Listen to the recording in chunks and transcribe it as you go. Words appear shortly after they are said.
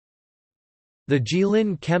The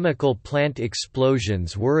Jilin chemical plant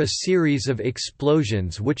explosions were a series of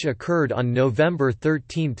explosions which occurred on November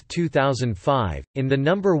 13, 2005, in the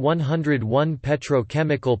No. 101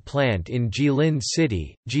 petrochemical plant in Jilin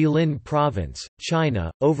City, Jilin Province, China,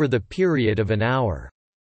 over the period of an hour.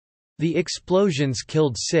 The explosions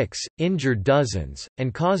killed 6, injured dozens,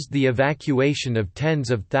 and caused the evacuation of tens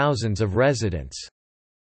of thousands of residents.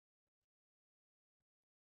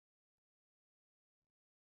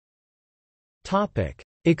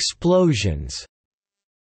 Explosions.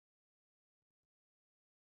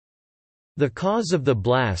 The cause of the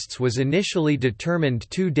blasts was initially determined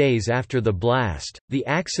 2 days after the blast. The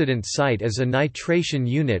accident site is a nitration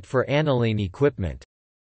unit for aniline equipment.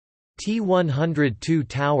 T-102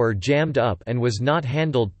 tower jammed up and was not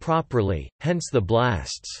handled properly, hence the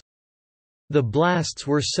blasts. The blasts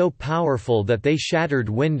were so powerful that they shattered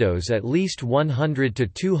windows at least 100 to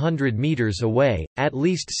 200 meters away, at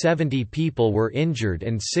least 70 people were injured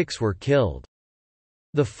and 6 were killed.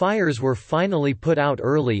 The fires were finally put out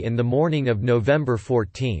early in the morning of November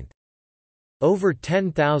 14. Over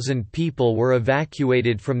 10,000 people were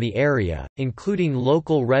evacuated from the area, including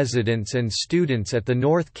local residents and students at the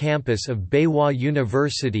North Campus of Beihua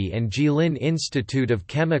University and Jilin Institute of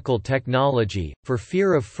Chemical Technology, for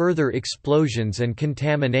fear of further explosions and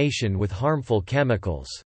contamination with harmful chemicals.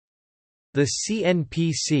 The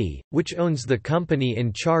CNPC, which owns the company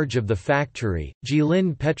in charge of the factory,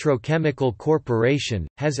 Jilin Petrochemical Corporation,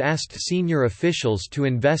 has asked senior officials to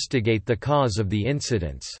investigate the cause of the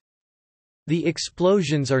incidents. The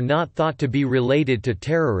explosions are not thought to be related to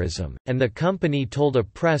terrorism, and the company told a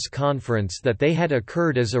press conference that they had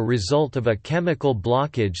occurred as a result of a chemical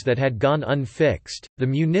blockage that had gone unfixed. The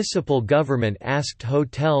municipal government asked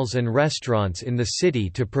hotels and restaurants in the city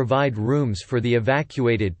to provide rooms for the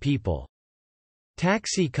evacuated people.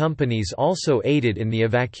 Taxi companies also aided in the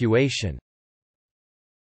evacuation.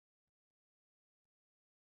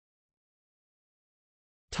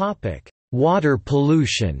 Topic: Water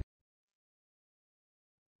pollution.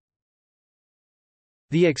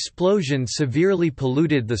 The explosion severely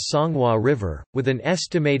polluted the Songhua River, with an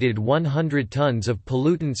estimated 100 tons of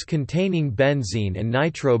pollutants containing benzene and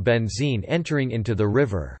nitrobenzene entering into the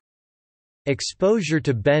river. Exposure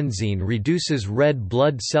to benzene reduces red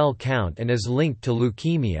blood cell count and is linked to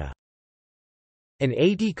leukemia. An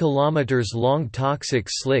 80 km long toxic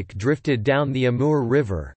slick drifted down the Amur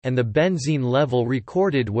River, and the benzene level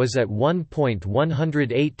recorded was at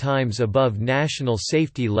 1.108 times above national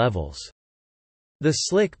safety levels. The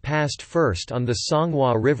slick passed first on the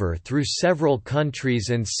Songhua River through several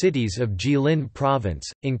countries and cities of Jilin Province,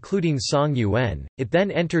 including Songyuan. It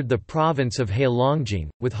then entered the province of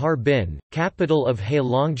Heilongjiang, with Harbin, capital of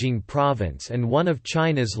Heilongjiang Province and one of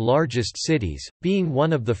China's largest cities, being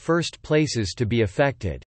one of the first places to be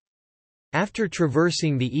affected. After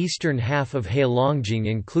traversing the eastern half of Heilongjiang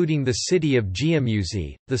including the city of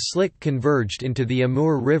Jiamusi, the slick converged into the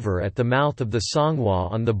Amur River at the mouth of the Songhua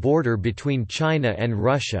on the border between China and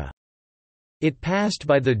Russia. It passed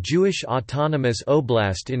by the Jewish Autonomous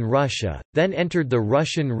Oblast in Russia, then entered the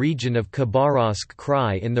Russian region of Khabarovsk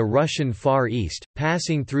Krai in the Russian Far East,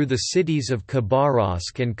 passing through the cities of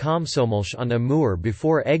Khabarovsk and Komsomolsk on Amur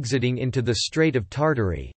before exiting into the Strait of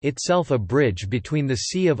Tartary, itself a bridge between the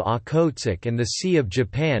Sea of Okhotsk and the Sea of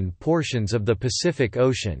Japan portions of the Pacific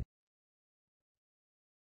Ocean.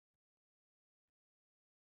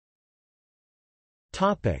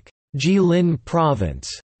 Jilin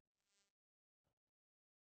Province.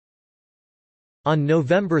 On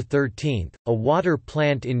November 13, a water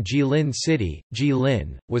plant in Jilin City,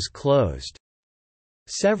 Jilin, was closed.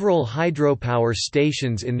 Several hydropower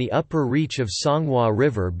stations in the upper reach of Songhua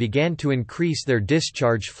River began to increase their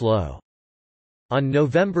discharge flow. On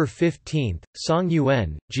November 15,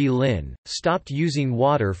 Songyuan, Jilin, stopped using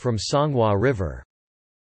water from Songhua River.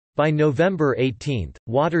 By November 18,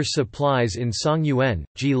 water supplies in Songyuan,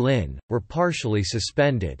 Jilin, were partially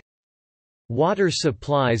suspended. Water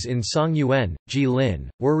supplies in Songyuan, Jilin,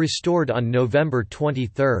 were restored on November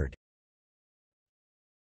 23.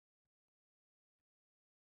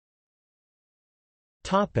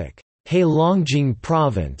 Heilongjiang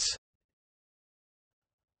Province.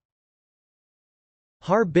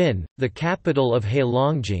 Harbin, the capital of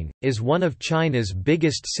Heilongjiang, is one of China's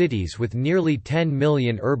biggest cities with nearly 10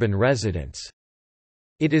 million urban residents.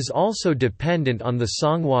 It is also dependent on the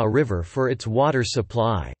Songhua River for its water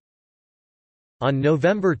supply. On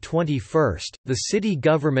November 21, the city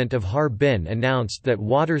government of Harbin announced that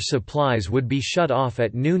water supplies would be shut off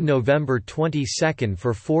at noon November 22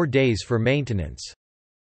 for 4 days for maintenance.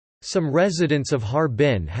 Some residents of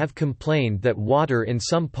Harbin have complained that water in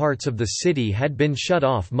some parts of the city had been shut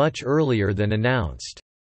off much earlier than announced.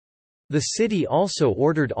 The city also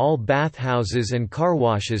ordered all bathhouses and car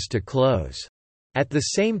washes to close. At the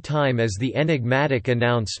same time as the enigmatic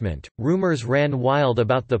announcement, rumors ran wild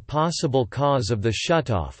about the possible cause of the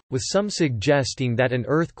shutoff, with some suggesting that an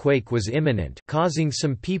earthquake was imminent, causing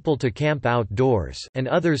some people to camp outdoors, and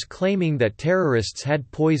others claiming that terrorists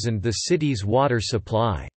had poisoned the city's water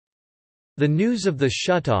supply. The news of the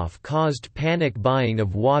shutoff caused panic buying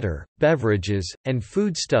of water, beverages, and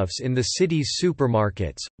foodstuffs in the city's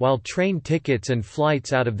supermarkets, while train tickets and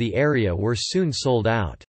flights out of the area were soon sold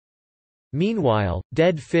out. Meanwhile,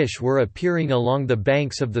 dead fish were appearing along the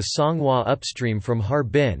banks of the Songhua upstream from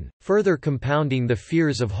Harbin, further compounding the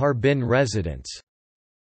fears of Harbin residents.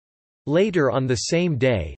 Later on the same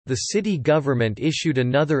day, the city government issued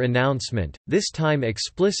another announcement, this time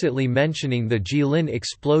explicitly mentioning the Jilin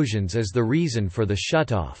explosions as the reason for the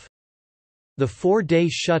shutoff. The 4-day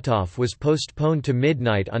shutoff was postponed to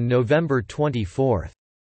midnight on November 24.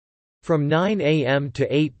 From 9 a.m.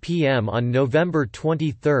 to 8 p.m. on November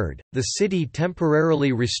 23, the city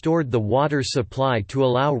temporarily restored the water supply to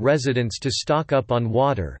allow residents to stock up on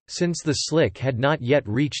water, since the slick had not yet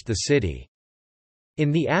reached the city.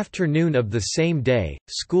 In the afternoon of the same day,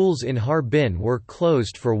 schools in Harbin were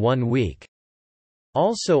closed for 1 week.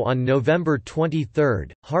 Also on November 23,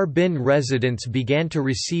 Harbin residents began to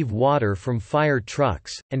receive water from fire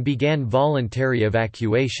trucks, and began voluntary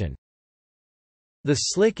evacuation. The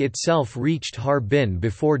slick itself reached Harbin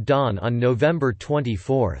before dawn on November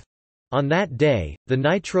 24. On that day, the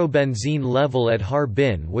nitrobenzene level at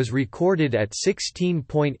Harbin was recorded at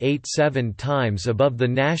 16.87 times above the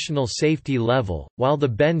national safety level, while the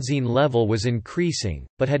benzene level was increasing,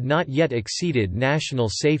 but had not yet exceeded national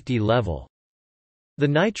safety level. The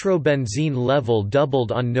nitrobenzene level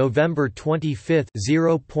doubled on November 25,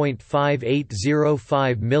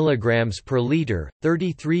 0.5805 mg per liter,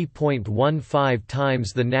 33.15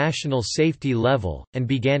 times the national safety level, and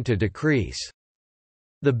began to decrease.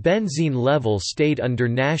 The benzene level stayed under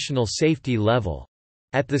national safety level.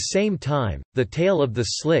 At the same time, the tail of the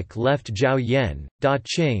slick left Zhaoyan,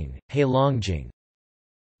 Daqing, Heilongjiang.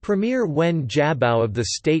 Premier Wen Jiabao of the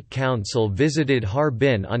State Council visited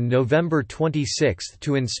Harbin on November 26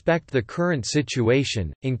 to inspect the current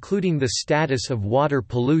situation, including the status of water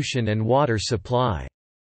pollution and water supply.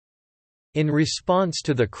 In response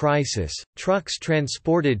to the crisis, trucks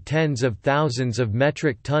transported tens of thousands of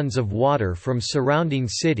metric tons of water from surrounding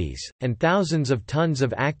cities, and thousands of tons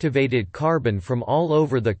of activated carbon from all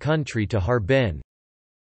over the country to Harbin.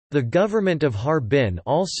 The government of Harbin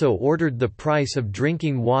also ordered the price of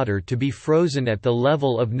drinking water to be frozen at the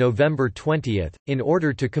level of November 20, in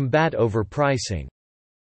order to combat overpricing.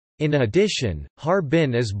 In addition,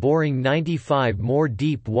 Harbin is boring 95 more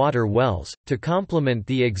deep water wells, to complement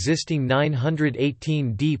the existing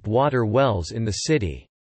 918 deep water wells in the city.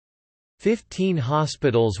 15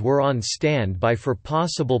 hospitals were on standby for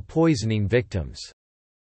possible poisoning victims.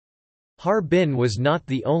 Harbin was not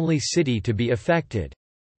the only city to be affected.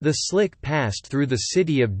 The slick passed through the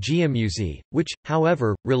city of Jiamusi, which,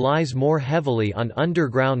 however, relies more heavily on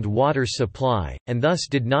underground water supply, and thus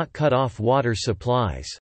did not cut off water supplies.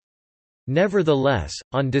 Nevertheless,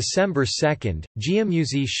 on December 2,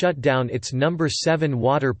 Jiamusi shut down its No. 7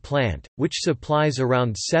 water plant, which supplies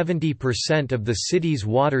around 70% of the city's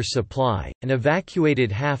water supply, and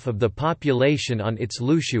evacuated half of the population on its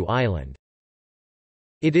Lushu island.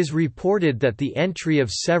 It is reported that the entry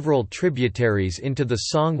of several tributaries into the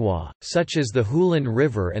Songhua, such as the Hulun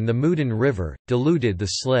River and the Mudan River, diluted the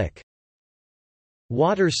slick.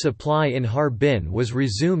 Water supply in Harbin was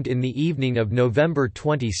resumed in the evening of November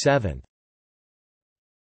 27.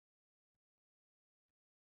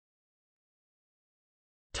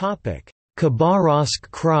 Khabarovsk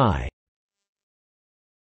Krai.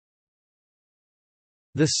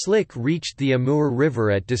 The slick reached the Amur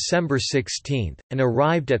River at December 16, and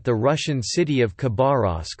arrived at the Russian city of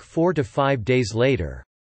Khabarovsk 4 to 5 days later.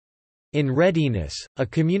 In readiness, a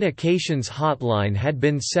communications hotline had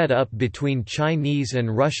been set up between Chinese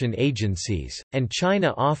and Russian agencies, and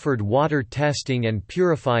China offered water testing and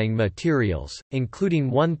purifying materials, including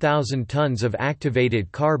 1,000 tons of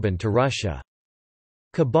activated carbon to Russia.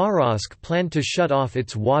 Khabarovsk planned to shut off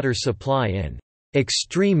its water supply in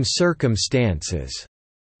extreme circumstances,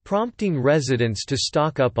 prompting residents to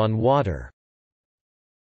stock up on water.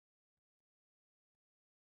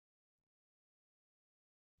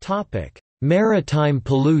 Topic: Maritime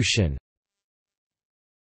pollution.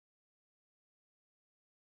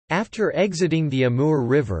 After exiting the Amur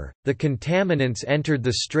River, the contaminants entered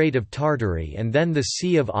the Strait of Tartary and then the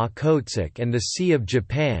Sea of Okhotsk and the Sea of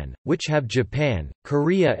Japan, which have Japan,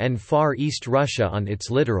 Korea and Far East Russia on its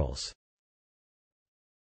littorals.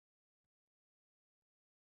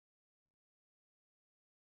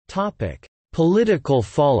 Political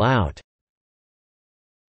fallout.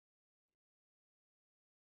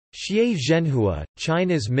 Xie Zhenhua,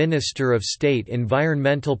 China's Minister of State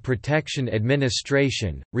Environmental Protection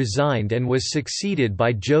Administration, resigned and was succeeded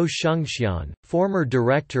by Zhou Shengxian, former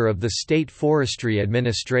director of the State Forestry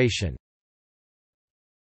Administration.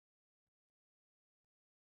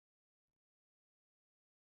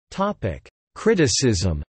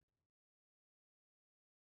 Criticism.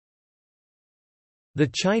 The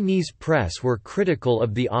Chinese press were critical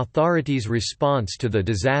of the authorities' response to the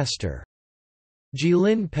disaster.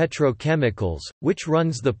 Jilin Petrochemicals, which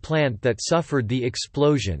runs the plant that suffered the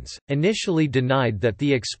explosions, initially denied that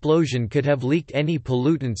the explosion could have leaked any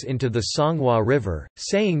pollutants into the Songhua River,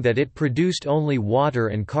 saying that it produced only water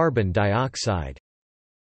and carbon dioxide.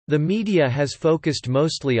 The media has focused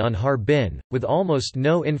mostly on Harbin, with almost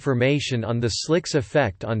no information on the slick's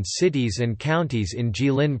effect on cities and counties in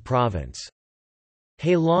Jilin Province.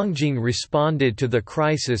 Heilongjiang responded to the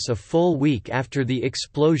crisis a full week after the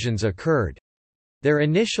explosions occurred. Their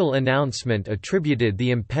initial announcement attributed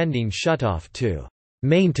the impending shutoff to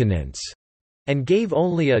maintenance and gave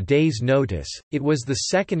only a day's notice. It was the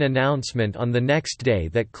second announcement on the next day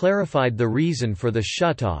that clarified the reason for the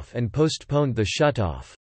shutoff and postponed the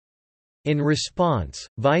shutoff. In response,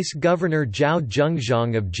 Vice Governor Zhao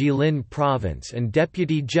Zhengzhang of Jilin Province and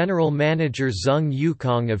Deputy General Manager Zheng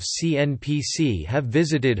Yukong of CNPC have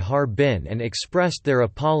visited Harbin and expressed their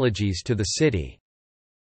apologies to the city.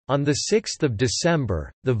 On 6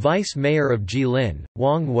 December, the vice mayor of Jilin,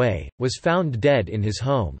 Wang Wei, was found dead in his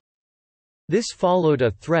home. This followed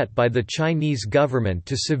a threat by the Chinese government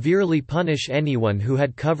to severely punish anyone who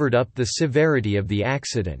had covered up the severity of the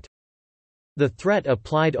accident. The threat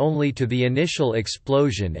applied only to the initial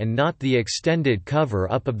explosion and not the extended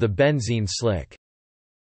cover-up of the benzene slick.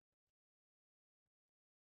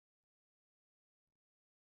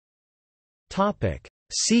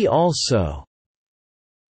 See also: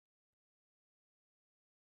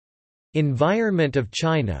 Environment of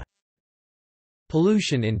China,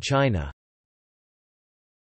 Pollution in China.